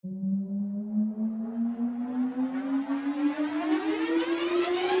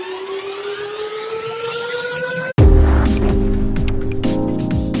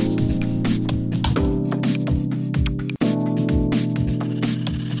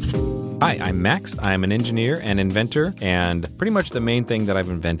Hi, I'm Max. I'm an engineer and inventor, and pretty much the main thing that I've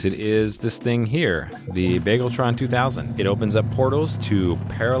invented is this thing here, the Bageltron 2000. It opens up portals to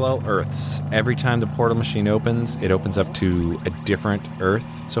parallel Earths. Every time the portal machine opens, it opens up to a different Earth.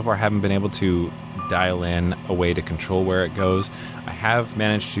 So far, I haven't been able to dial in a way to control where it goes. I have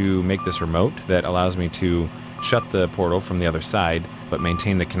managed to make this remote that allows me to shut the portal from the other side, but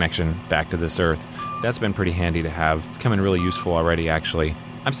maintain the connection back to this Earth. That's been pretty handy to have. It's come in really useful already, actually.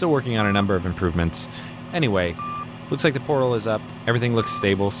 I'm still working on a number of improvements. Anyway, looks like the portal is up. Everything looks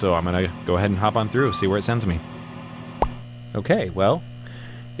stable, so I'm going to go ahead and hop on through, see where it sends me. Okay, well,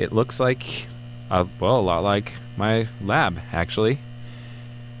 it looks like, a lot like my lab, actually.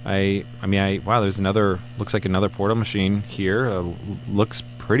 Wow, there's looks like another portal machine here. Looks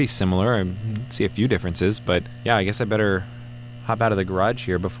pretty similar. I see a few differences, but yeah, I guess I better hop out of the garage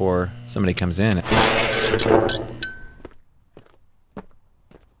here before somebody comes in.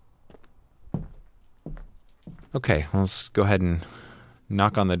 Okay, let's go ahead and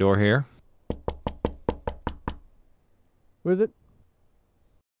knock on the door here. Who is it?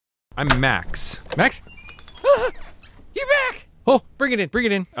 I'm Max. Max? You're back! Oh, bring it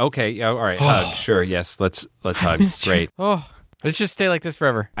in. Okay, yeah, all right, hug. Sure, yes, let's hug. Great. Oh, let's just stay like this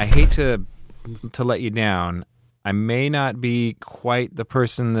forever. I hate to let you down. I may not be quite the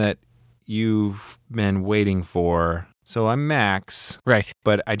person that you've been waiting for. So I'm Max. Right.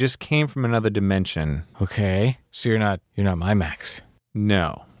 But I just came from another dimension. Okay. So you're not my Max.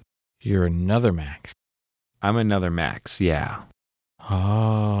 No. You're another Max. I'm another Max, yeah.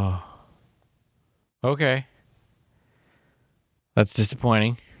 Oh. Okay. That's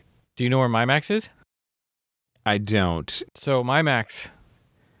disappointing. Do you know where my Max is? I don't. So my Max,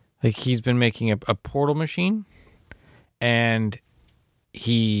 he's been making a portal machine, and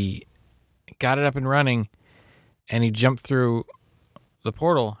he got it up and running, and he jumped through the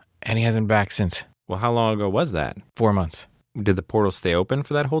portal, and he hasn't been back since. Well, how long ago was that? 4 months. Did the portal stay open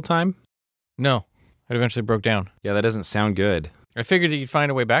for that whole time? No. It eventually broke down. Yeah, that doesn't sound good. I figured that you'd find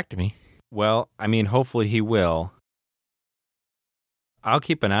a way back to me. Well, hopefully he will. I'll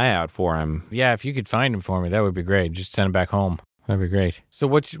keep an eye out for him. Yeah, if you could find him for me, that would be great. Just send him back home. That'd be great. So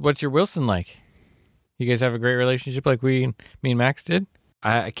what's your Wilson like? You guys have a great relationship like me and Max did?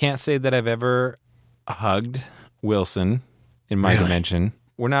 I can't say that I've ever hugged Wilson in my dimension.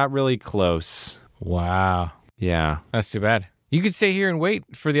 We're not really close. Wow. Yeah. That's too bad. You could stay here and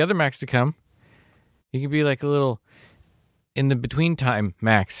wait for the other Max to come. You could be like a little in the between time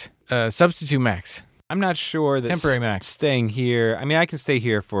Max. Substitute Max. I'm not sure that temporary Max. Staying here. I can stay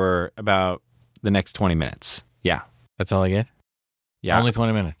here for about the next 20 minutes. Yeah. That's all I get? Yeah. Only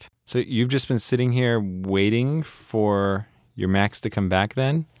 20 minutes. So you've just been sitting here waiting for your Max to come back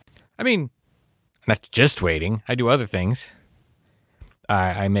then? Not just waiting. I do other things.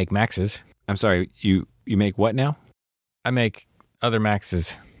 I make Maxes. I'm sorry, you make what now? I make other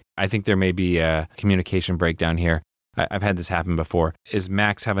Maxes. I think there may be a communication breakdown here. I've had this happen before. Is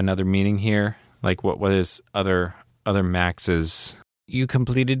Max have another meaning here? Like what is other Maxes? You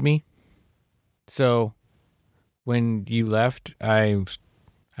completed me. So when you left, I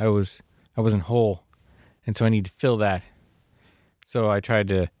wasn't whole. And so I need to fill that. So I tried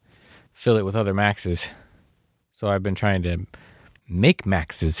to fill it with other Maxes. So I've been trying to make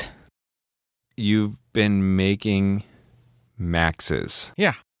Maxes. You've been making Maxes?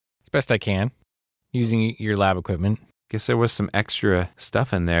 Yeah, as best I can, using your lab equipment. Guess there was some extra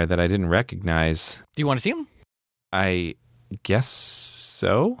stuff in there that I didn't recognize. Do you want to see them? I guess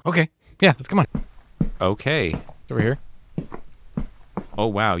so. Okay. Yeah, let's come on. Okay. It's over here. Oh,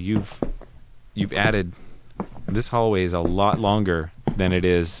 wow. You've added... This hallway is a lot longer than it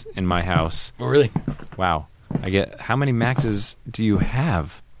is in my house. Oh, really? Wow. How many Maxes do you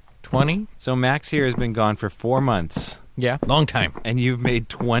have? 20. So Max here has been gone for 4 months. Yeah, long time. And you've made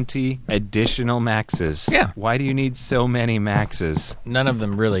 20 additional Maxes. Yeah. Why do you need so many Maxes? None of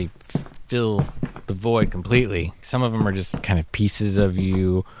them really fill the void completely. Some of them are just kind of pieces of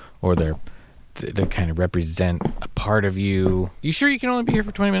you, or they kind of represent a part of you. You sure you can only be here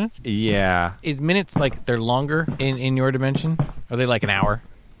for 20 minutes? Yeah. Is minutes like they're longer in your dimension? Are they like an hour?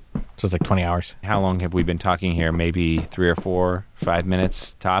 So it's like 20 hours. How long have we been talking here? Maybe 3 or 4, 5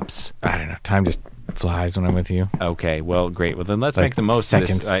 minutes tops? I don't know. Time just flies when I'm with you. Okay, well, great. Well, then let's Like make the most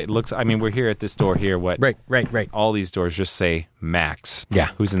seconds. of this. It looks. We're here at this door here. What? Right. All these doors just say Max.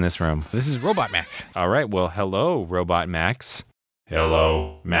 Yeah. Who's in this room? This is Robot Max. All right. Well, hello, Robot Max.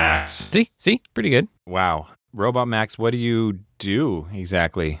 Hello, Max. See? Pretty good. Wow. Robot Max, what do you do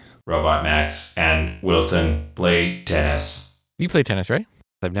exactly? Robot Max and Wilson play tennis. You play tennis, right?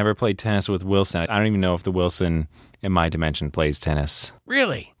 I've never played tennis with Wilson. I don't even know if the Wilson in my dimension plays tennis.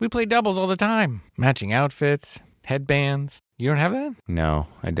 Really? We play doubles all the time. Matching outfits, headbands. You don't have that? No,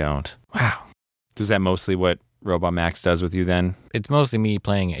 I don't. Wow. Is that mostly what Robot Max does with you then? It's mostly me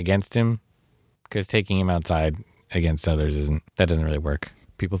playing against him because taking him outside against others doesn't really work.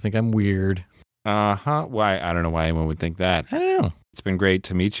 People think I'm weird. Uh-huh. Why? I don't know why anyone would think that. I don't know. It's been great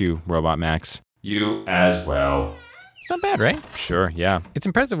to meet you, Robot Max. You as well. It's not bad, right? Sure, yeah. It's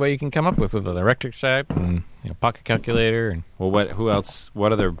impressive what you can come up with an electric shape and pocket calculator. And Well,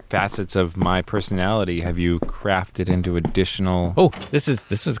 what other facets of my personality have you crafted into additional... oh, this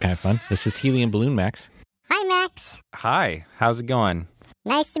was kind of fun. This is Helium Balloon Max. Hi, Max. Hi, how's it going?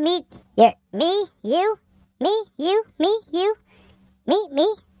 Nice to meet you. Me, you, me, you, me, you,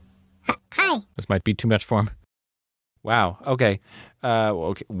 me. Hi. This might be too much for him. Wow, okay.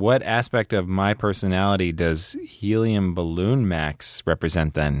 Okay. What aspect of my personality does Helium Balloon Max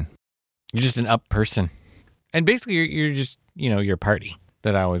represent then? You're just an up person. And basically, you're just, your party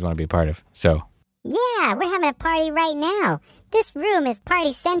that I always want to be a part of. So, Yeah, we're having a party right now. This room is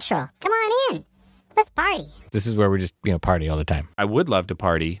party central. Come on in. Let's party. this is where we just, party all the time. I would love to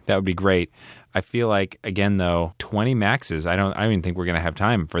party. That would be great. I feel like, again, though, 20 maxes. I don't even think we're going to have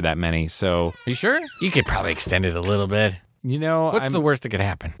time for that many. So, Are you sure? You could probably extend it a little bit. What's the worst that could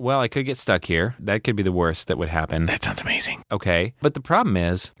happen? Well, I could get stuck here. That could be the worst that would happen. That sounds amazing. Okay. But the problem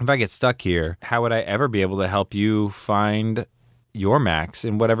is, if I get stuck here, how would I ever be able to help you find your Max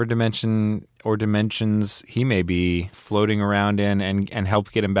in whatever dimension or dimensions he may be floating around in and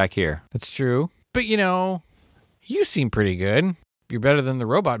help get him back here? That's true. But, you seem pretty good. You're better than the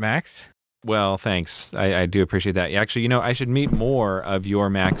Robot Max. Well, thanks. I do appreciate that. Actually, I should meet more of your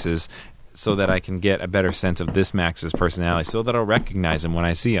Maxes so that I can get a better sense of this Max's personality, so that I'll recognize him when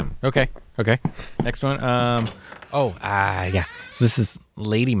I see him. Okay. Next one. Yeah. So this is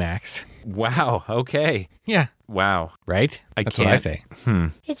Lady Max. Wow. Okay. Yeah. Wow. Right? That's what I say.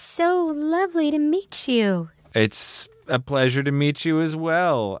 It's so lovely to meet you. It's a pleasure to meet you as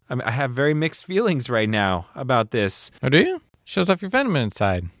well. I have very mixed feelings right now about this. Oh, do you? Shows off your feminine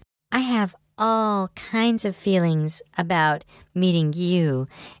side. I have all kinds of feelings about meeting you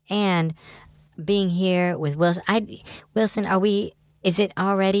and being here with Wilson. Wilson, is it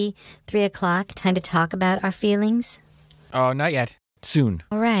already 3:00? Time to talk about our feelings? Oh, not yet. Soon.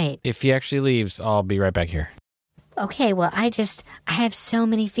 All right. If he actually leaves, I'll be right back here. Okay, well, I have so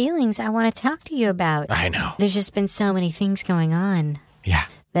many feelings I want to talk to you about. I know. There's just been so many things going on Yeah.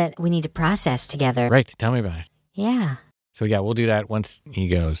 that we need to process together. Right. Tell me about it. Yeah. So yeah, we'll do that once he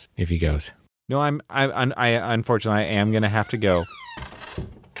goes, if he goes. No, I unfortunately, I am going to have to go.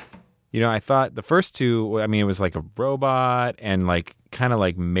 I thought the first two, it was like a robot and like kind of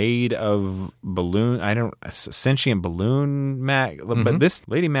like made of balloon. Sentient balloon Max. Mm-hmm. But this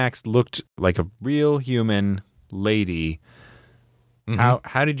Lady Max looked like a real human lady. Mm-hmm.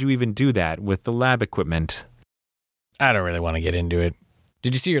 How did you even do that with the lab equipment? I don't really want to get into it.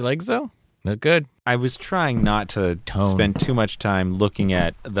 Did you see your legs though? Look good. I was trying not to spend too much time looking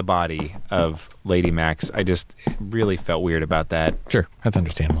at the body of Lady Max. I just really felt weird about that. Sure, that's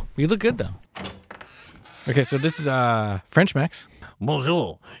understandable. You look good though. Okay, so this is French Max.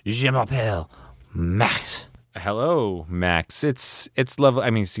 Bonjour, je m'appelle Max. Hello, Max. It's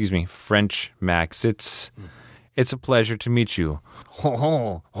lovely. Excuse me, French Max. It's a pleasure to meet you.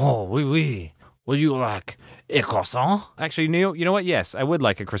 Oh, oui, oui. Would you like a croissant? Actually, you know what? Yes, I would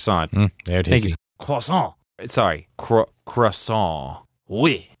like a croissant. They're tasty. Thank you. Croissant. Sorry, croissant.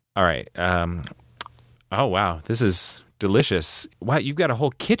 Oui. All right. Oh wow, this is delicious. Wow, you've got a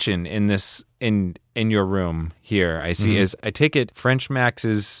whole kitchen in this in your room here. I see. As I take it, French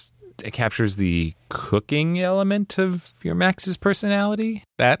Max's captures the cooking element of your Max's personality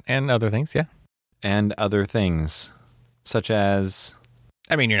That and other things, yeah. and other things, such as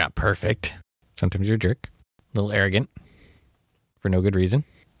You're not perfect. Sometimes you're a jerk. A little arrogant. For no good reason.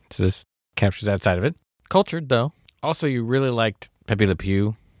 So this captures that side of it. Cultured, though. Also, you really liked Pepe Le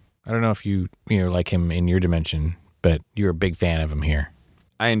Pew. I don't know if you like him in your dimension, but you're a big fan of him here.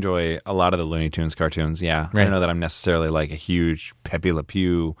 I enjoy a lot of the Looney Tunes cartoons. Yeah, I Right. don't know that I'm necessarily like a huge Pepe Le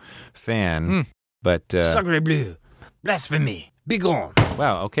Pew fan, but Sacre bleu. Blasphemy. Begone.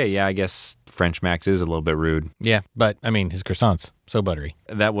 wow. Okay, yeah, I guess French Max is a little bit rude. Yeah, but, his croissants, so buttery.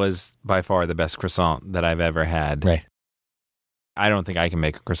 That was by far the best croissant that I've ever had. Right. I don't think I can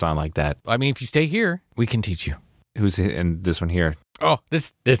make a croissant like that. If you stay here, we can teach you. Who's in this one here? Oh,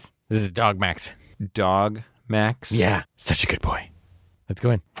 this is Dog Max. Dog Max? Yeah, such a good boy. Let's go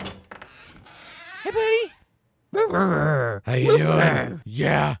in. Hey, buddy. How you doing?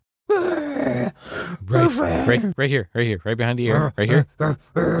 Yeah. Right here, right behind the ear, right here. You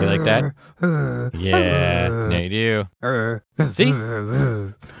like that? Yeah, yeah, you do. See?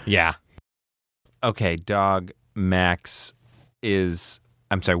 Yeah. Okay, dog Max is.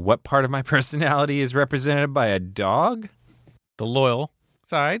 I'm sorry, what part of my personality is represented by a dog? The loyal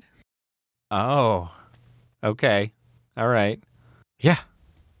side. Oh, okay. All right. Yeah.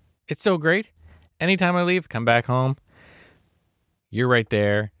 It's so great. Anytime I leave, come back home. You're right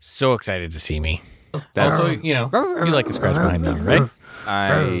there. So excited to see me. That's. Also, you like a scratch behind them, right?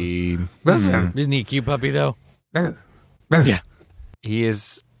 Isn't he a cute puppy, though? Yeah. He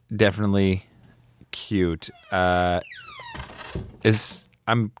is definitely cute.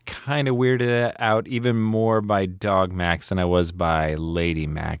 I'm kind of weirded out even more by Dog Max than I was by Lady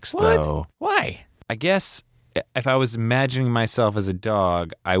Max, though. Why? I guess if I was imagining myself as a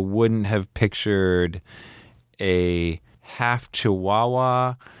dog, I wouldn't have pictured a half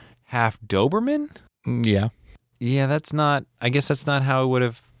Chihuahua, half Doberman. Yeah. Yeah, I guess that's not how I would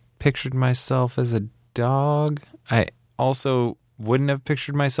have pictured myself as a dog. I also wouldn't have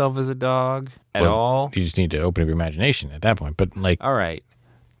pictured myself as a dog at all. You just need to open up your imagination at that point. But All right.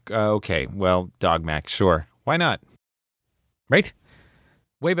 Okay. Well, Dog Max, sure. Why not? Right?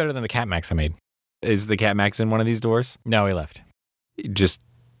 Way better than the Cat Max I made. Is the Cat Max in one of these doors? No, he left. He just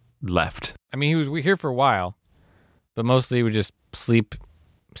left. I mean, he was here for a while, but mostly he would just sleep,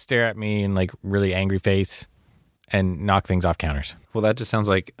 stare at me in really angry face, and knock things off counters. Well, that just sounds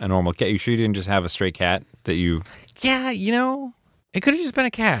like a normal cat. You sure you didn't just have a stray cat that you... Yeah, it could have just been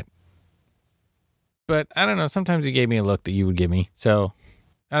a cat. But I don't know. Sometimes he gave me a look that you would give me. So,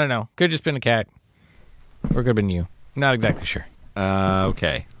 I don't know. Could have just been a cat. Or could have been you. Not exactly sure.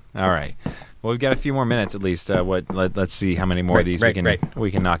 Okay. All right. Well, we've got a few more minutes at least. Let's see how many more of these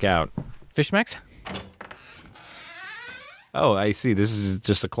we can knock out. Fish Max? Oh, I see. This is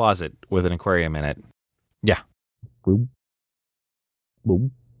just a closet with an aquarium in it. Yeah.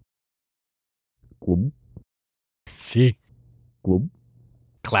 See?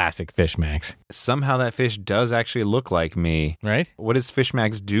 Classic Fish Max. Somehow that fish does actually look like me. Right? What does Fish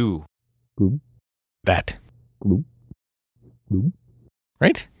Max do? That.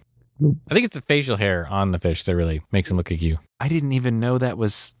 Right? I think it's the facial hair on the fish that really makes him look like you. I didn't even know that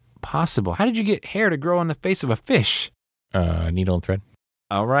was possible. How did you get hair to grow on the face of a fish? Needle and thread.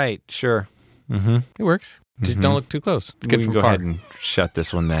 All right, sure. Mm-hmm. It works. Just don't look too close. It's good We from can go far. ahead and shut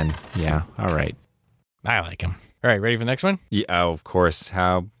this one then. Yeah, all right. I like him. All right, ready for the next one? Yeah, oh, of course.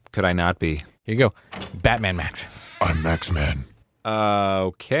 How could I not be? Here you go. Batman Max. I'm Max-Man.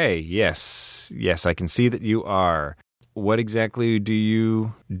 Okay, yes. Yes, I can see that you are. What exactly do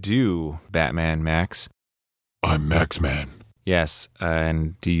you do, Batman Max? I'm Max-Man. Yes,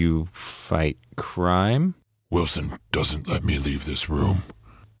 and do you fight crime? Wilson doesn't let me leave this room,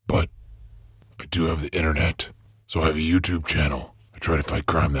 but I do have the internet, so I have a YouTube channel. I try to fight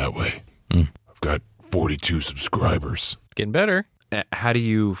crime that way. I've got 42 subscribers. Getting better. How do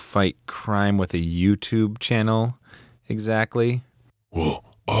you fight crime with a YouTube channel exactly? Well,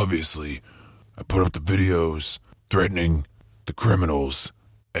 obviously, I put up the videos threatening the criminals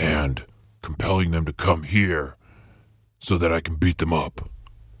and compelling them to come here so that I can beat them up.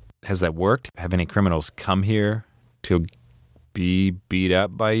 Has that worked? Have any criminals come here to be beat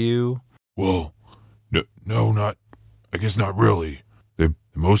up by you? Well, no, I guess not really. They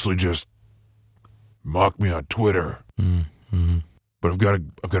mostly just mock me on Twitter. Mm-hmm. But I've got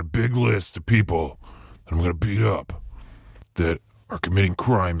a big list of people that I'm going to beat up that are committing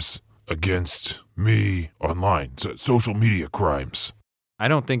crimes against me online, social media crimes. I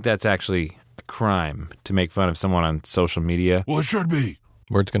don't think that's actually a crime to make fun of someone on social media. Well, it should be.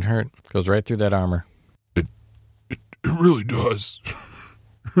 Words can hurt. Goes right through that armor. It really does.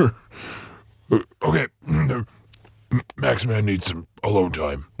 Okay, Max-Man needs some alone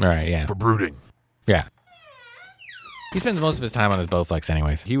time. All right, yeah. For brooding. Yeah. He spends most of his time on his Bowflex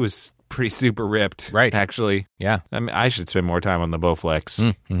anyways. He was pretty super ripped, Right. actually. Yeah. I mean, I should spend more time on the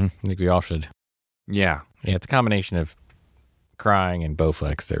Bowflex. Mm-hmm. I think we all should. Yeah. Yeah, it's a combination of crying and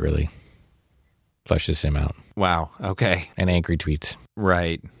Bowflex that really flushes him out. Wow. Okay. And angry tweets.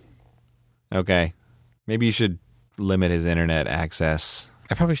 Right. Okay. Maybe you should limit his internet access.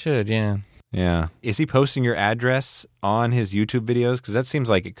 I probably should, yeah. Yeah. Is he posting your address on his YouTube videos? Because that seems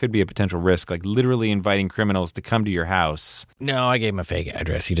like it could be a potential risk, like literally inviting criminals to come to your house. No, I gave him a fake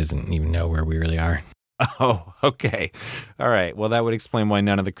address. He doesn't even know where we really are. Oh, okay. All right. Well, that would explain why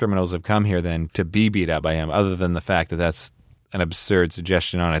none of the criminals have come here then to be beat up by him, other than the fact that that's an absurd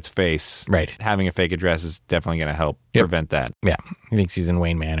suggestion on its face. Right. Having a fake address is definitely going to help Yep. prevent that. Yeah. He thinks he's in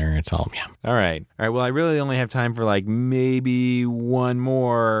Wayne Manor. It's all, yeah. All right. Well, I really only have time for like maybe one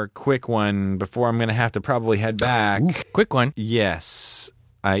more quick one before I'm going to have to probably head back. Ooh, quick one. Yes.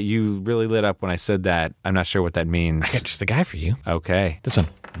 You really lit up when I said that. I'm not sure what that means. I got just the guy for you. Okay. This one.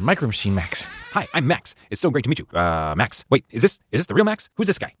 Micro Machine Max. Hi, I'm Max. It's so great to meet you. Max. Wait, is this the real Max? Who's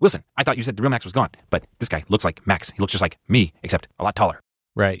this guy? Wilson. I thought you said the real Max was gone. But this guy looks like Max. He looks just like me, except a lot taller.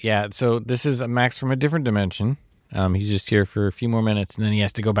 Right. Yeah. So this is a Max from a different dimension. He's just here for a few more minutes, and then he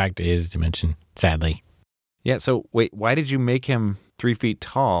has to go back to his dimension, sadly. Yeah, so wait, why did you make him 3 feet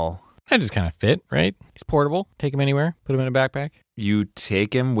tall? I just kind of fit, right? He's portable. Take him anywhere. Put him in a backpack. You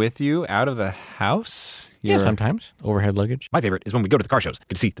take him with you out of the house? Yeah, sometimes. Overhead luggage. My favorite is when we go to the car shows.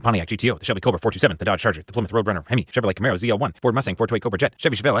 Get to see the Pontiac GTO, the Shelby Cobra 427, the Dodge Charger, the Plymouth Roadrunner Hemi, Chevrolet Camaro ZL1, Ford Mustang 428 Cobra Jet,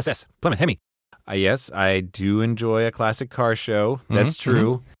 Chevy Chevelle SS, Plymouth Hemi. Yes, I do enjoy a classic car show. That's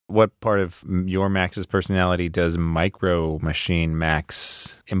true. What part of your Max's personality does Micro Machine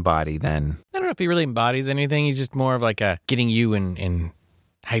Max embody then? I don't know if he really embodies anything. He's just more of like a getting you in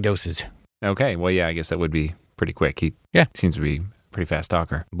high doses. Okay, well, yeah, I guess that would be pretty quick. He seems to be a pretty fast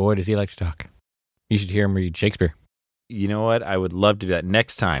talker. Boy, does he like to talk. You should hear him read Shakespeare. You know what? I would love to do that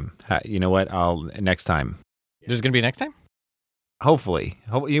next time. You know what? Next time. There's going to be next time? Hopefully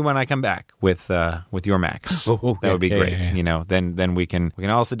when I come back with your Max, that would be great. Yeah. You know, then we can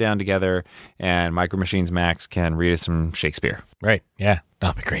all sit down together, and Micro Machines Max can read us some Shakespeare. Right. Yeah.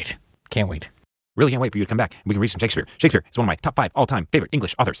 That'll be great. Can't wait. Really can't wait for you to come back. We can read some Shakespeare. Shakespeare is one of my top 5 all-time favorite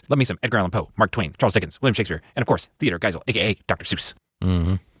English authors. Love me some Edgar Allan Poe, Mark Twain, Charles Dickens, William Shakespeare, and of course, Theodore Geisel, a.k.a. Dr. Seuss.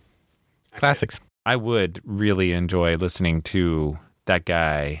 Mm-hmm. Classics. I would really enjoy listening to that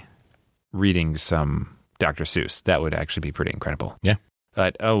guy reading some Dr. Seuss. That would actually be pretty incredible. Yeah.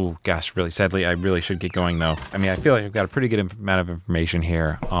 But, oh, gosh, really sadly, I really should get going, though. I mean, I feel like I've got a pretty good amount of information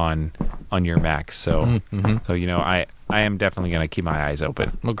here on your Max. So, so you know, I am definitely going to keep my eyes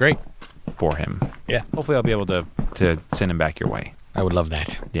open Well, great. for him. Yeah. Hopefully I'll be able to send him back your way. I would love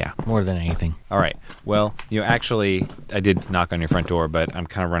that. Yeah. More than anything. All right. Well, actually, I did knock on your front door, but I'm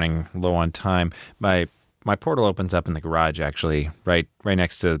kind of running low on time. My portal opens up in the garage, actually, right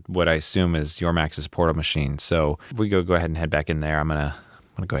next to what I assume is your Max's portal machine. So if we go ahead and head back in there, I'm gonna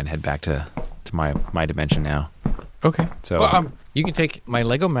go ahead and head back to my dimension now. Okay. So you can take my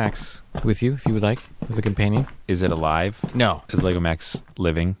Lego Max with you if you would like as a companion. is it alive? No. Is Lego Max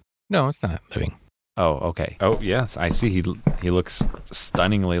living? No, it's not living. Oh, okay. Oh, yes, I see. He looks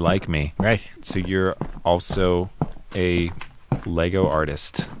stunningly like me. Right. So you're also a Lego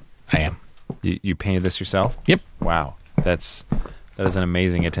artist. I am. You painted this yourself? Yep. Wow. That is an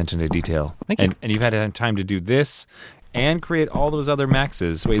amazing attention to detail. Thank you. And you've had time to do this and create all those other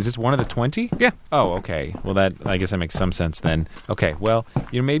Maxes. Wait, is this one of the 20? Yeah. Oh, okay. Well, I guess that makes some sense then. Okay. Well,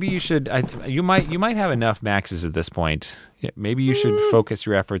 maybe you should. You might have enough Maxes at this point. Yeah, maybe you should focus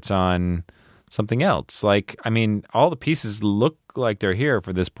your efforts on something else. Like, I mean, all the pieces look like they're here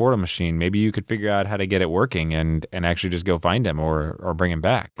for this portal machine. Maybe you could figure out how to get it working and actually just go find him or bring him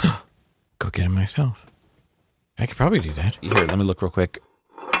back. Go get him myself. I could probably do that. Here, let me look real quick.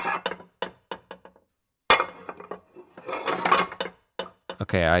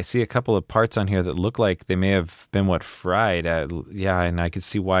 Okay, I see a couple of parts on here that look like they may have been fried. Yeah, and I could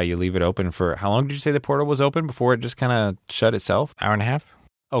see why you leave it open for... How long did you say the portal was open before it just kind of shut itself? Hour and a half?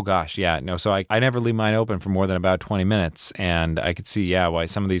 Oh, gosh, yeah. No, so I never leave mine open for more than about 20 minutes, and I could see, why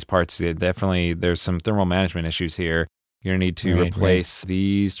some of these parts, definitely, there's some thermal management issues here. You're going to need to replace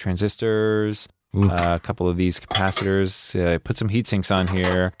these transistors, a couple of these capacitors, put some heat sinks on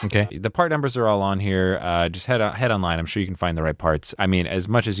here. Okay. The part numbers are all on here. Just head online. I'm sure you can find the right parts. I mean, as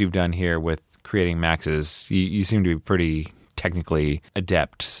much as you've done here with creating Maxes, you seem to be pretty technically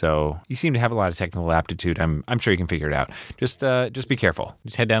adept. So you seem to have a lot of technical aptitude. I'm sure you can figure it out. Just be careful.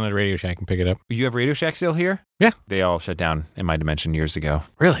 Just head down to the Radio Shack and pick it up. You have Radio Shack still here? Yeah. They all shut down in my dimension years ago.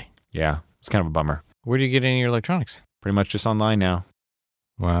 Really? Yeah. It's kind of a bummer. Where do you get any of your electronics? Pretty much just online now.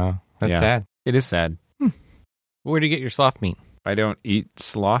 Wow. That's Yeah. sad. It is sad. Where do you get your sloth meat? I don't eat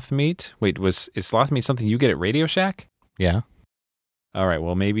sloth meat. Wait, is sloth meat something you get at Radio Shack? Yeah. All right,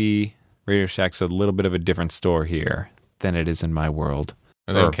 well, maybe Radio Shack's a little bit of a different store here than it is in my world.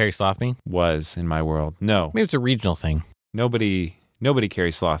 They don't carry sloth meat? Was in my world. No. Maybe it's a regional thing. Nobody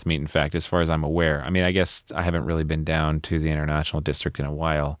carries sloth meat, in fact, as far as I'm aware. I mean, I guess I haven't really been down to the International District in a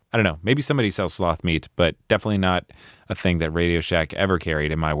while. I don't know. Maybe somebody sells sloth meat, but definitely not a thing that Radio Shack ever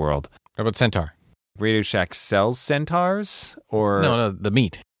carried in my world. How about centaur? Radio Shack sells centaurs? Or No, the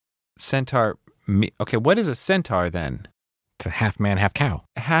meat. Centaur meat. Okay, what is a centaur then? It's a half man, half cow.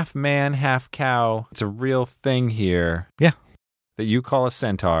 Half man, half cow. It's a real thing here. Yeah. that you call a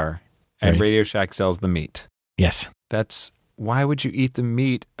centaur, and Right. Radio Shack sells the meat. Yes. Why would you eat the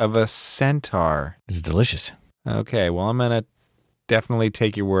meat of a centaur? It's delicious. Okay, well, I'm going to definitely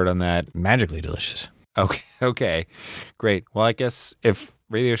take your word on that. Magically delicious. Okay, great. Well, I guess if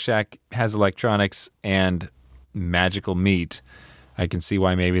Radio Shack has electronics and magical meat, I can see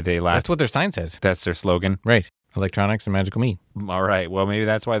why maybe they last. That's what their sign says. That's their slogan. Right. Electronics and magical meat. All right. Well, maybe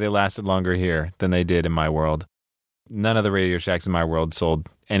that's why they lasted longer here than they did in my world. None of the Radio Shacks in my world sold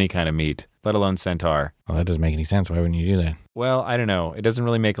any kind of meat, let alone centaur. Well, that doesn't make any sense. Why wouldn't you do that? Well, I don't know. It doesn't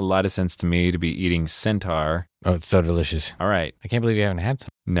really make a lot of sense to me to be eating centaur. Oh, it's so delicious. All right. I can't believe you haven't had some.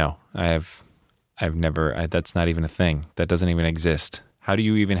 No, I've never. That's not even a thing. That doesn't even exist. How do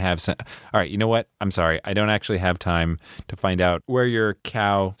you even have? All right, you know what? I'm sorry. I don't actually have time to find out where your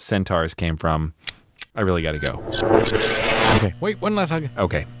cow centaurs came from. I really got to go. Okay. Wait, one last hug.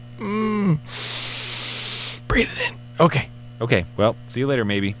 Okay. Breathe it in. Okay. Okay. Well, see you later,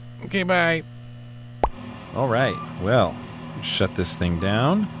 maybe. Okay, bye. All right. Well, shut this thing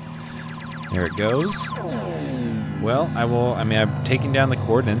down. There it goes. Well, I'm taking down the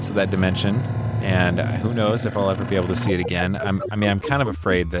coordinates of that dimension, and who knows if I'll ever be able to see it again. I'm kind of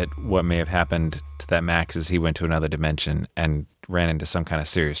afraid that what may have happened to that Max is he went to another dimension and ran into some kind of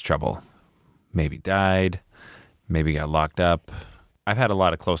serious trouble. Maybe died, maybe got locked up. I've had a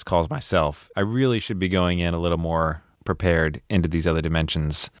lot of close calls myself. I really should be going in a little more prepared into these other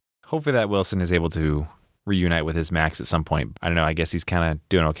dimensions. Hopefully that Wilson is able to reunite with his Max at some point. I don't know. I guess he's kind of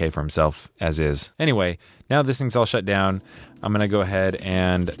doing okay for himself as is. Anyway, now this thing's all shut down, I'm going to go ahead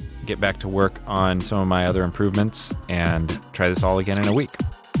and get back to work on some of my other improvements and try this all again in a week.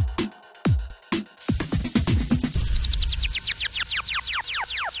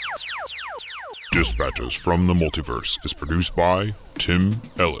 Dispatches from the Multiverse is produced by Tim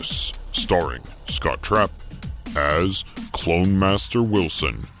Ellis, starring Scott Trapp as Clone Master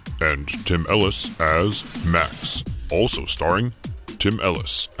Wilson and Tim Ellis as Max. Also starring Tim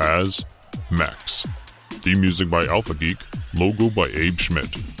Ellis as Max. Theme music by Alpha Geek, logo by Abe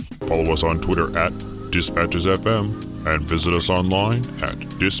Schmidt. Follow us on Twitter at DispatchesFM and visit us online at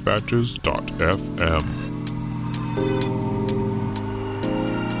dispatches.fm.